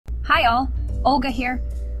Hi all, Olga here.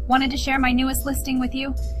 Wanted to share my newest listing with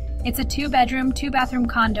you. It's a 2-bedroom, 2-bathroom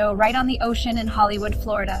condo right on the ocean in Hollywood,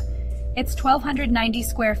 Florida. It's 1,290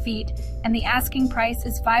 square feet and the asking price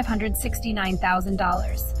is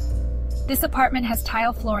 $569,000. This apartment has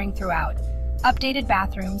tile flooring throughout, updated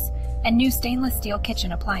bathrooms, and new stainless steel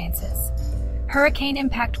kitchen appliances. Hurricane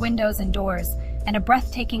impact windows and doors, and a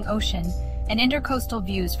breathtaking ocean, and intercoastal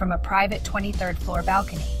views from a private 23rd floor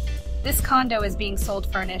balcony. This condo is being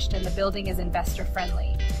sold furnished and the building is investor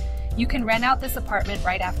friendly. You can rent out this apartment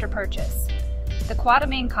right after purchase. The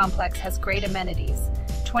Quatamane complex has great amenities: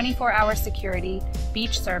 24-hour security,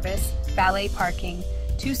 beach service, valet parking,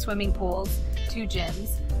 2 swimming pools, 2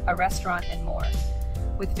 gyms, a restaurant, and more.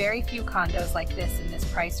 With very few condos like this in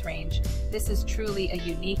this price range, this is truly a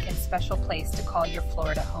unique and special place to call your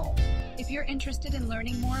Florida home. If you're interested in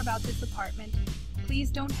learning more about this apartment,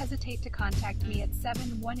 please don't hesitate to contact me at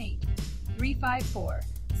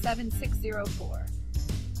 718-354-7604.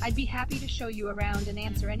 I'd be happy to show you around and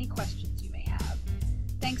answer any questions you may have.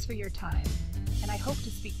 Thanks for your time, and I hope to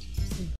speak to you soon.